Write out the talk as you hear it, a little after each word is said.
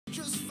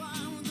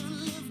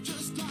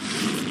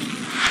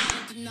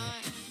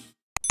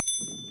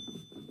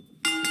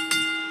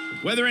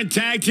Whether in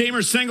tag team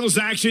or singles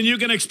action, you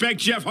can expect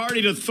Jeff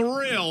Hardy to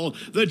thrill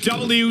the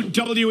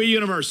WWE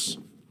Universe.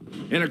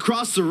 And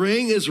across the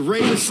ring is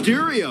Rey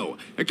Mysterio,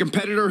 a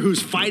competitor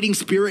whose fighting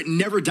spirit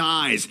never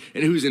dies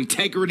and whose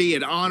integrity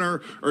and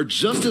honor are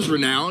just as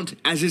renowned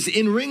as his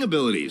in-ring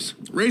abilities.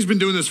 Rey's been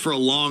doing this for a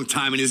long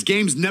time, and his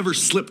game's never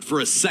slipped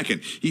for a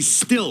second. He's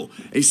still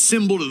a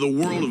symbol to the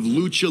world of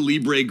Lucha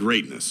Libre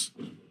greatness.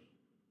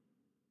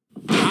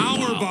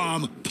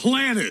 Powerbomb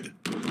planted.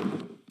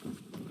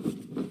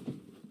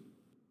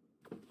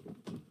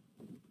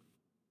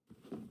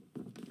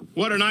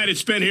 What a night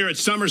it's been here at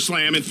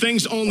Summerslam, and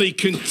things only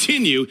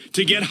continue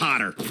to get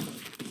hotter. Up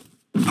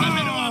into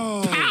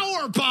a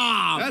power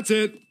bomb. That's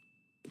it.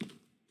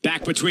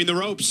 Back between the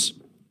ropes.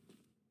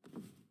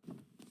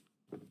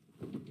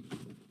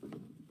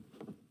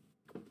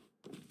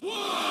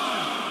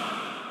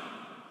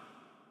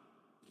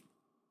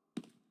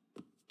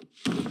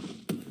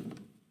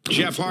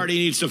 Jeff Hardy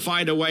needs to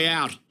find a way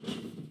out.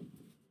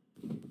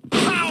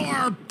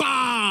 Power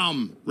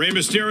bomb! Rey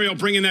Mysterio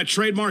bringing that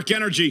trademark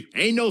energy.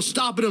 Ain't no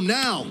stopping him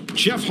now.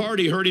 Jeff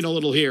Hardy hurting a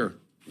little here.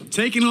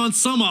 Taking on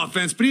some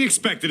offense, but he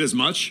expected as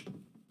much.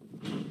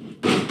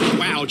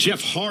 Wow,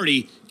 Jeff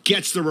Hardy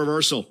gets the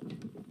reversal.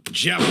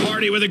 Jeff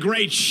Hardy with a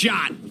great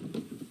shot.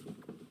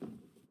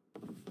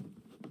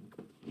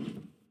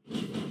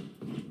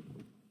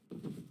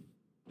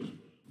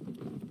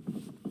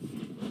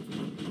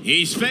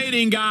 He's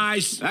fading,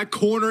 guys. That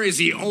corner is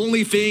the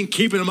only thing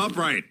keeping him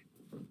upright.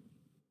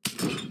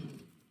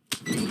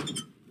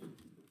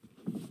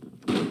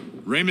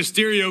 Rey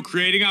Mysterio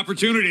creating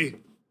opportunity.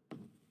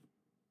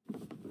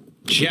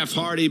 Jeff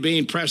Hardy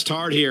being pressed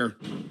hard here.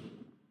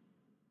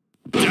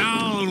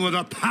 Down with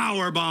a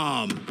power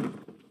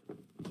bomb.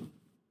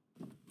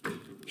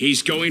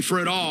 He's going for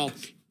it all.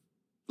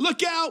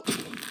 Look out!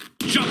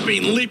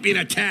 Jumping, leaping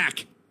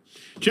attack.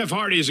 Jeff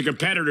Hardy is a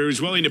competitor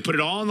who's willing to put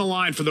it all on the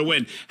line for the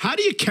win. How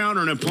do you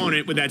counter an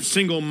opponent with that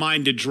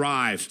single-minded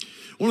drive?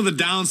 One of the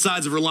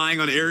downsides of relying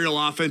on aerial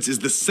offense is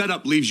the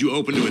setup leaves you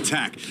open to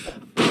attack.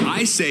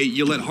 I say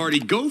you let Hardy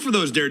go for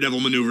those Daredevil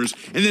maneuvers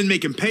and then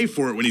make him pay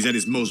for it when he's at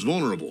his most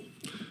vulnerable.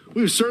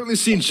 We've certainly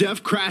seen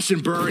Jeff crash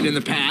and burn in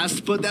the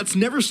past, but that's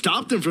never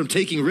stopped him from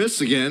taking risks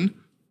again.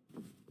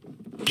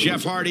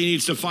 Jeff Hardy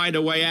needs to find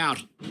a way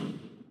out.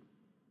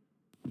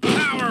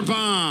 Power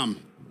bomb.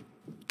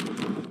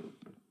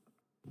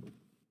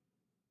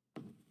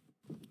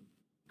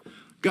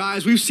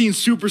 Guys, we've seen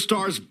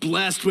superstars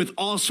blessed with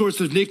all sorts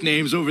of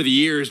nicknames over the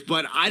years,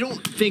 but I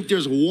don't think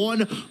there's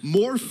one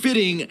more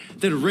fitting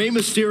than Rey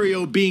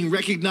Mysterio being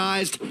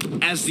recognized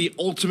as the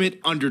ultimate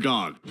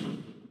underdog.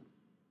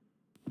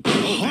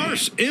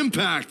 Harsh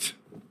impact.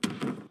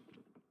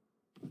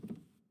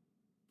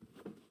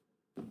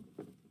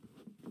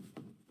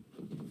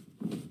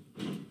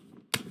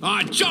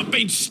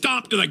 Jumping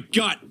stomp to the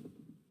gut.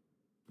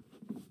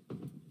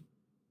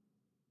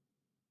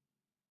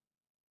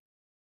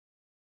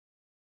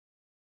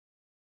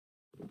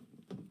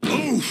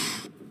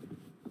 Oof.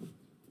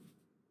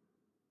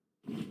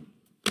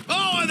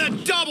 Oh, and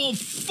the double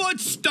foot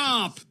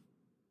stomp.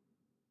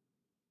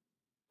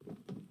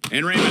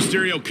 And Rey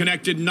Mysterio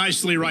connected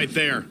nicely right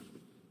there.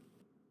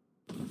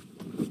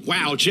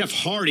 Wow, Jeff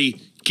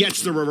Hardy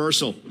gets the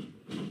reversal.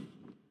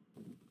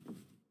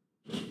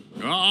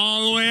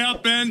 All the way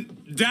up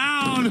and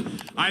down.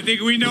 I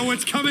think we know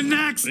what's coming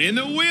next. In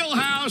the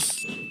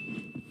wheelhouse.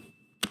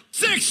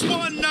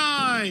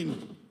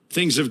 619.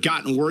 Things have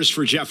gotten worse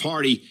for Jeff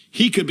Hardy.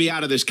 He could be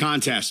out of this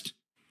contest.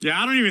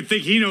 Yeah, I don't even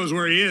think he knows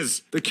where he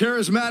is. The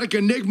charismatic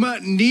Enigma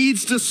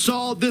needs to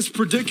solve this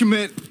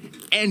predicament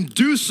and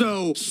do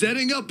so.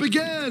 Setting up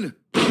again.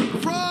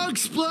 Frog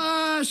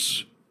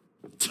splash.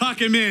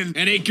 Tuck him in.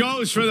 And he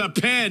goes for the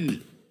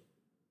pin.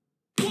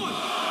 1,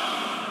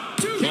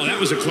 2. Well, that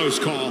was a close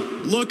call.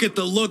 Look at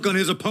the look on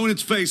his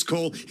opponent's face,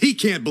 Cole. He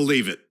can't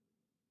believe it.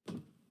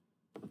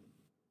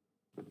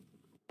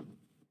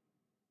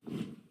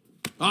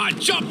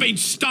 Jumping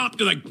stomp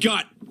to the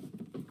gut.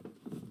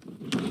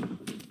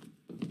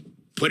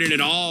 Putting it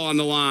all on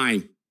the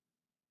line.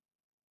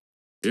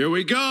 Here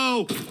we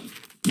go.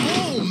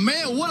 Oh,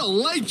 man, what a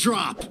light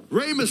drop.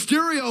 Rey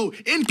Mysterio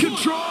in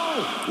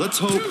control. Let's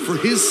hope for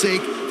his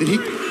sake that he...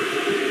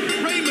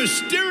 Rey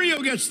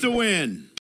Mysterio gets the win.